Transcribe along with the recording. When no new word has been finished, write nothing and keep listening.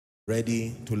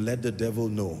ready to let the devil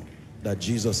know that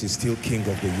Jesus is still King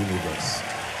of the universe.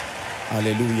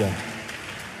 Hallelujah.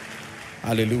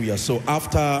 Hallelujah. So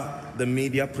after the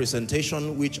media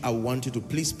presentation, which I want you to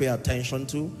please pay attention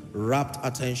to, rapt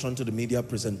attention to the media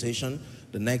presentation,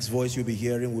 the next voice you'll be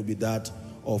hearing will be that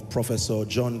of Professor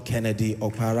John Kennedy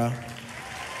Okpara,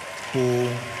 who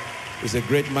is a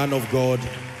great man of God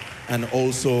and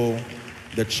also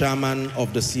the chairman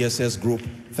of the CSS group.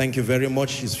 Thank you very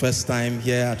much. His first time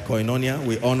here at Koinonia.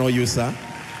 We honor you, sir,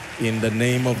 in the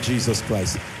name of Jesus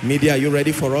Christ. Media, are you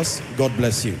ready for us? God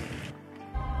bless you.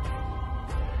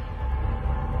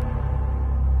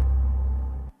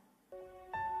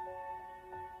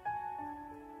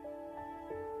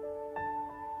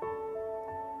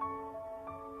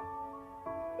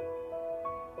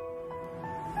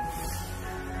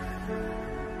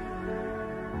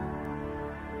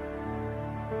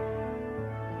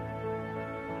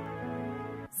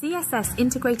 CSS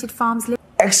Integrated Farms.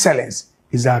 Excellence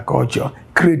is our culture.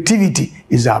 Creativity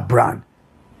is our brand.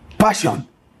 Passion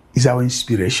is our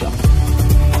inspiration.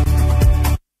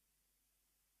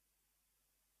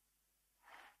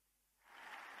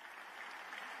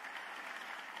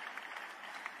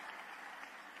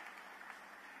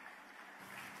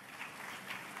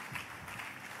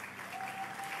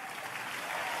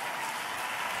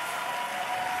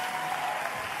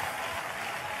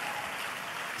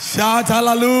 Shout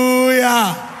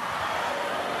hallelujah.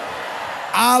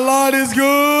 Our Lord is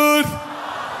good.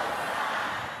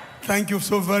 Thank you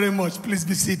so very much. Please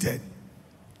be seated.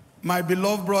 My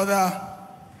beloved brother,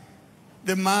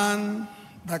 the man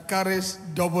that carries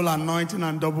double anointing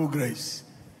and double grace.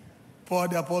 Paul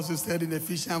the Apostle said in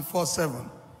Ephesians 4:7,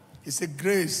 he said,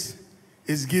 grace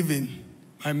is given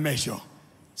by measure.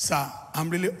 Sir, I'm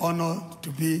really honored to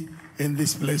be in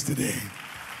this place today.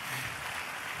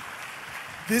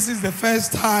 This is the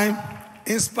first time,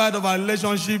 in spite of our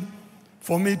relationship,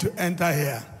 for me to enter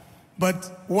here. But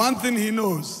one thing he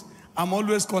knows, I'm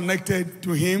always connected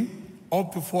to him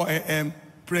up to 4 a.m.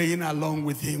 praying along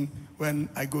with him when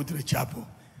I go to the chapel.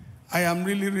 I am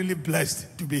really, really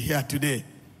blessed to be here today.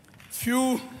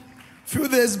 Few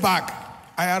days back,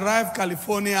 I arrived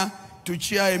California to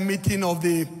chair a meeting of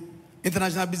the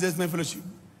International Businessmen Fellowship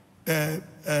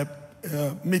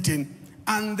meeting.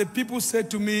 And the people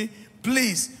said to me,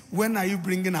 please, when are you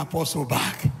bringing Apostle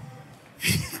back?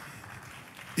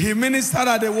 He ministered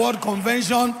at the World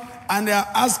Convention, and they are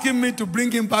asking me to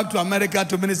bring him back to America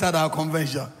to minister at our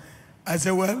convention. I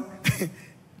said, well,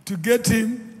 to get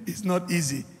him is not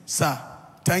easy. Sir,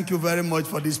 thank you very much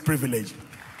for this privilege.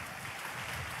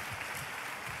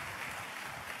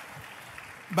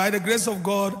 By the grace of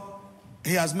God,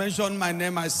 he has mentioned my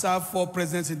name. I served 4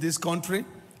 presidents in this country.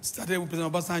 Started with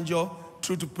President Obasanjo,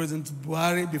 through to President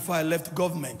Buhari before I left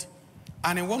government.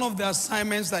 And in one of the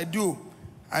assignments I do,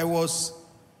 I was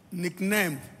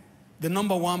nicknamed the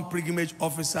 #1 pilgrimage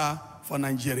officer for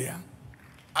Nigeria.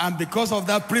 And because of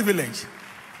that privilege,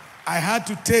 I had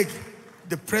to take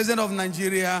the President of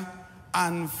Nigeria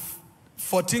and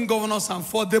 14 governors and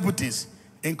 4 deputies,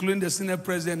 including the Senate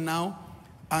President now,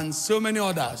 and so many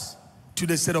others, to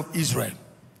the state of Israel.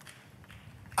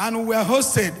 And we were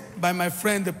hosted by my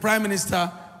friend, the Prime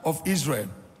Minister of Israel.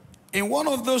 In one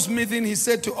of those meetings, he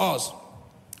said to us,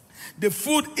 the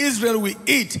food Israel will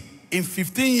eat in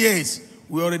 15 years,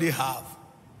 we already have.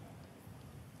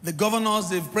 The governors,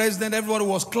 the president, everybody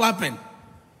was clapping.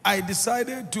 I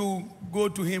decided to go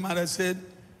to him and I said,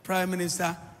 Prime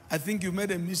Minister, I think you made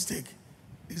a mistake.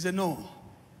 He said, no,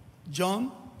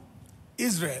 John,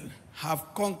 Israel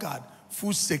have conquered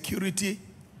food security,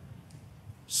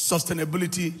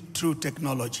 sustainability through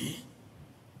technology.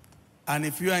 And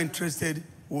if you are interested,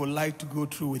 we would like to go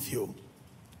through with you.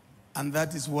 And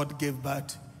that is what gave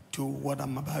birth to what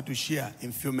I'm about to share in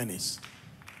a few minutes.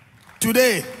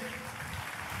 Today,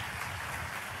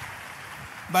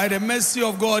 by the mercy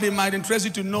of God, it might interest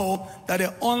you to know that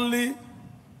the only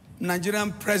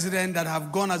Nigerian president that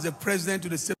have gone as a president to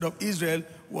the state of Israel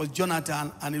was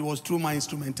Jonathan, and it was through my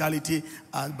instrumentality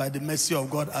and by the mercy of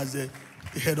God as the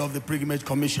head of the Pilgrimage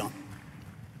Commission.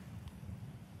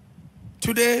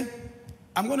 Today,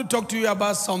 I'm going to talk to you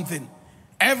about something.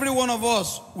 Every one of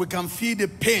us, we can feel the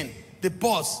pain, the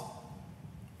pause.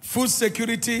 Food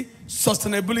security,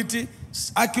 sustainability,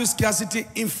 acute scarcity,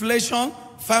 inflation,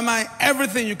 famine,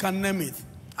 everything, you can name it.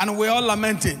 And we're all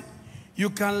lamenting. You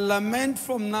can lament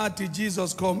from now till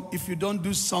Jesus comes. If you don't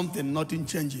do something, nothing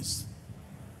changes.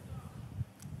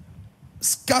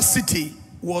 Scarcity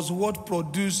was what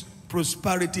produced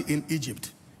prosperity in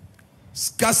Egypt.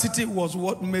 Scarcity was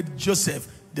what made Joseph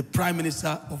the prime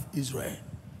minister of Israel.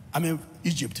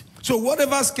 Egypt. So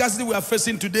whatever scarcity we are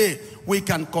facing today, we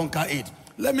can conquer it.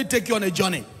 Let me take you on a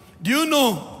journey. Do you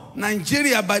know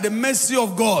Nigeria, by the mercy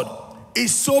of God,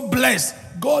 is so blessed?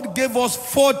 God gave us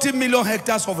 40 million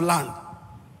hectares of land.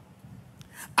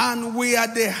 And we are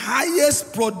the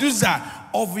highest producer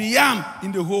of yam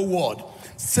in the whole world.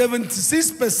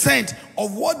 76%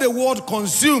 of what the world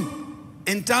consumes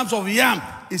in terms of yam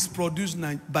is produced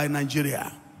by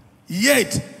Nigeria.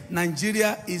 Yet,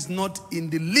 Nigeria is not in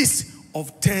the list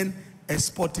of 10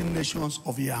 exporting nations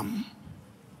of yam.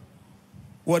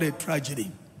 What a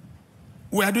tragedy.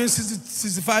 We are doing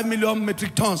 65 million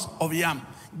metric tons of yam.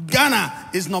 Ghana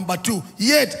is number 2.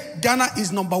 Yet, Ghana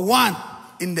is number 1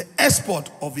 in the export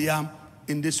of yam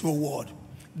in this whole world.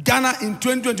 Ghana in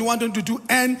 2021-22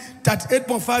 earned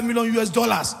 $38.5 million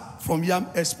US from yam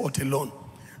export alone.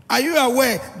 Are you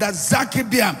aware that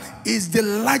Zaki-Biam is the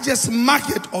largest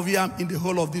market of yam in the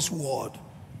whole of this world?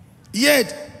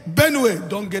 Yet, Benue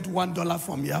don't get $1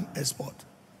 from yam export.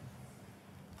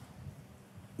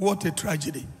 What a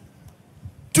tragedy.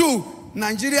 2,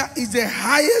 Nigeria is the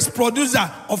highest producer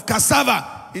of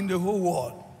cassava in the whole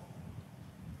world.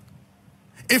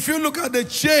 If you look at the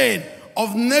chain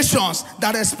of nations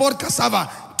that export cassava,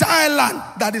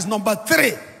 Thailand, that is number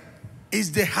 3,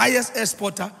 is the highest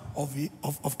exporter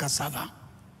of cassava.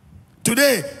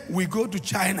 Today, we go to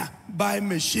China, buy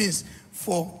machines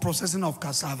for processing of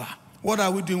cassava. What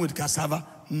are we doing with cassava?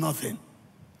 Nothing.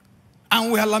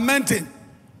 And we are lamenting,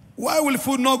 why will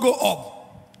food not go up?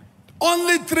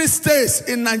 Only 3 states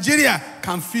in Nigeria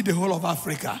can feed the whole of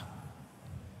Africa.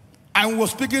 I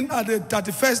was speaking at the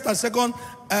 31st and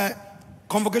 2nd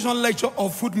convocation lecture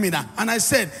of Food Mina, and I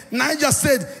said, Niger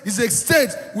State is a state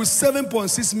with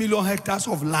 7.6 million hectares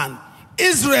of land.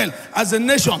 Israel, as a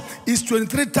nation, is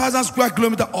 23,000 square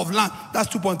kilometers of land. That's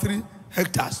 2.3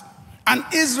 hectares. And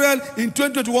Israel in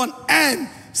 2021 earned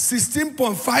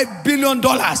 $16.5 billion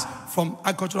from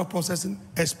agricultural processing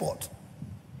export.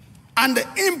 And the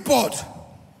import,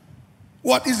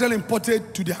 what Israel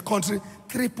imported to their country,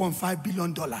 $3.5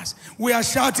 billion. We are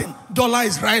shouting, dollar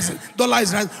is rising, dollar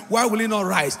is rising. Why will it not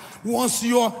rise? Once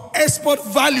your export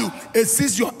value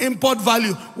exceeds your import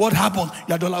value, what happens?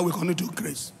 Your dollar will continue to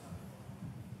increase.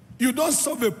 You don't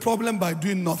solve a problem by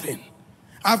doing nothing.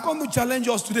 I've come to challenge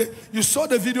us today. You saw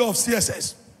the video of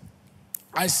CSS.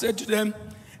 I said to them,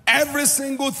 every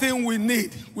single thing we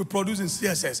need, we produce in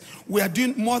CSS. We are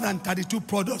doing more than 32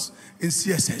 products in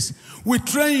CSS. We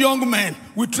train young men,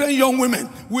 we train young women.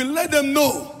 We let them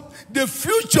know the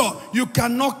future you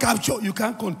cannot capture, you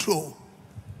can't control.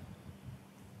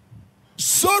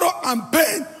 Sorrow and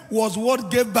pain was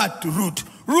what gave birth to Ruth.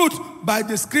 Ruth, by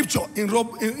the scripture in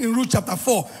Ruth chapter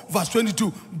 4, verse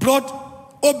 22,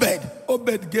 brought Obed.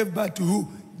 Obed gave birth to who?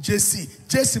 Jesse.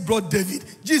 Jesse brought David.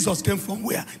 Jesus came from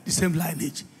where? The same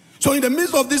lineage. So in the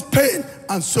midst of this pain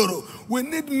and sorrow, we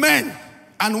need men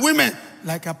and women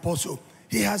like Apostle.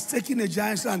 He has taken a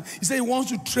giant stand. He said he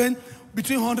wants to train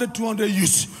between 100 to 200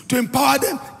 youths to empower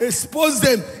them, expose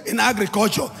them in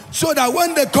agriculture, so that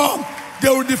when they come, they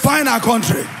will define our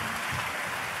country.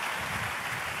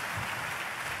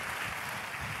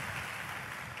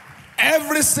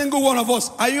 Every single one of us,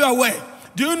 are you aware?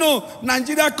 Do you know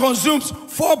Nigeria consumes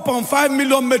 4.5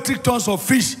 million metric tons of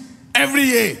fish every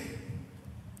year?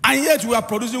 And yet we are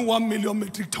producing 1 million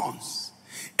metric tons.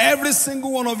 Every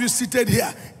single one of you seated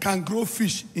here can grow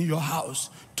fish in your house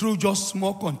through just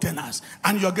small containers.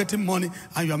 And you're getting money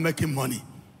and you're making money.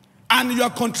 And you are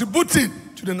contributing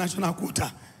to the national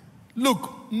quota.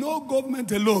 Look, no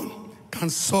government alone can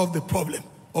solve the problem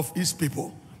of its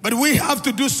people. But we have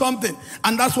to do something.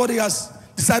 And that's what he has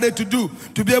decided to do.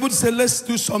 To be able to say, let's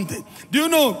do something. Do you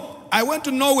know, I went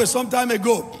to Norway some time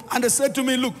ago, and they said to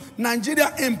me, look,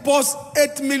 Nigeria imports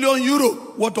 8 million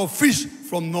euro worth of fish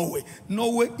from Norway.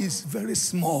 Norway is very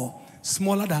small,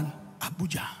 smaller than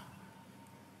Abuja.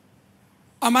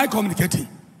 Am I communicating?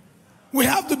 We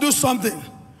have to do something.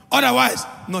 Otherwise,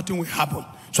 nothing will happen.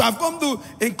 So I've come to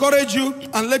encourage you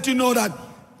and let you know that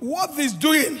what he's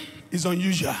doing is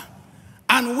unusual.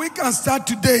 And we can start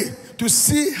today to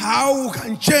see how we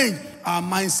can change our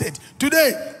mindset.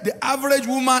 Today, the average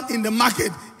woman in the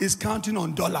market is counting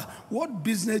on dollar. What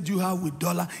business do you have with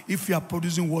dollar if you are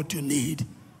producing what you need?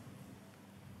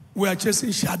 We are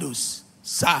chasing shadows.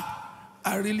 Sir,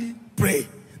 I really pray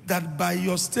that by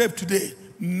your step today,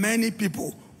 many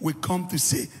people will come to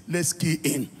say, let's key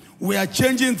in. We are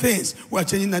changing things. We are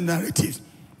changing the narratives.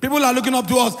 People are looking up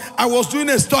to us. I was doing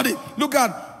a study. Look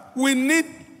at, we need,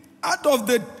 out of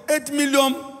the 8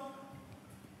 million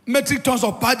metric tons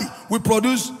of paddy we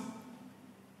produce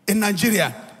in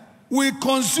Nigeria, we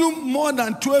consume more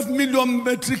than 12 million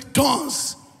metric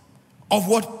tons of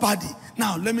what paddy.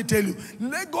 Now, let me tell you,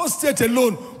 Lagos State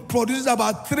alone produces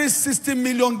about 360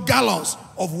 million gallons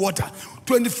of water.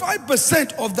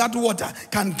 25% of that water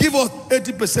can give us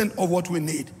 80% of what we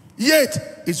need.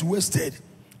 Yet, it's wasted.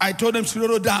 I told them,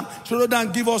 Shiroro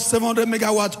Dam give us 700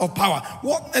 megawatts of power.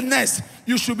 What next?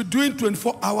 You should be doing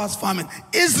 24 hours farming.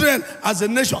 Israel, as a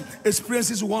nation,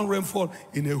 experiences one rainfall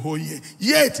in a whole year.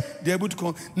 Yet, they're able to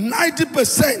come.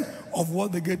 90% of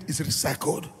what they get is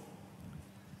recycled.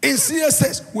 In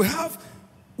CSS, we have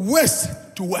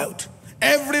waste to wealth.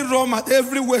 Every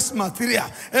waste material,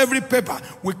 every paper,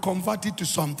 we convert it to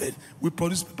something. We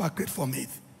produce paper crate from it.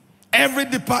 Every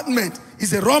department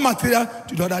is a raw material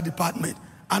to the other department.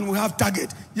 And we have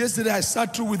target. Yesterday, I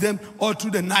sat through with them all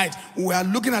through the night. We are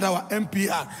looking at our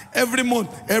MPR. Every month,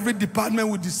 every department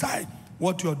will decide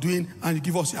what you're doing and you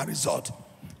give us your result.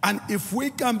 And if we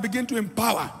can begin to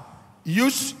empower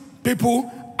youth, people,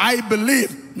 I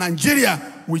believe Nigeria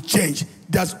will change.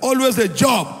 There's always a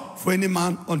job for any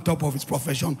man on top of his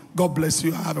profession. God bless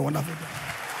you. Have a wonderful day.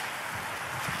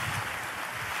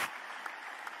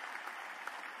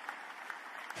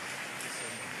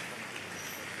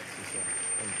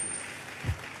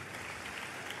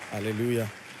 Hallelujah.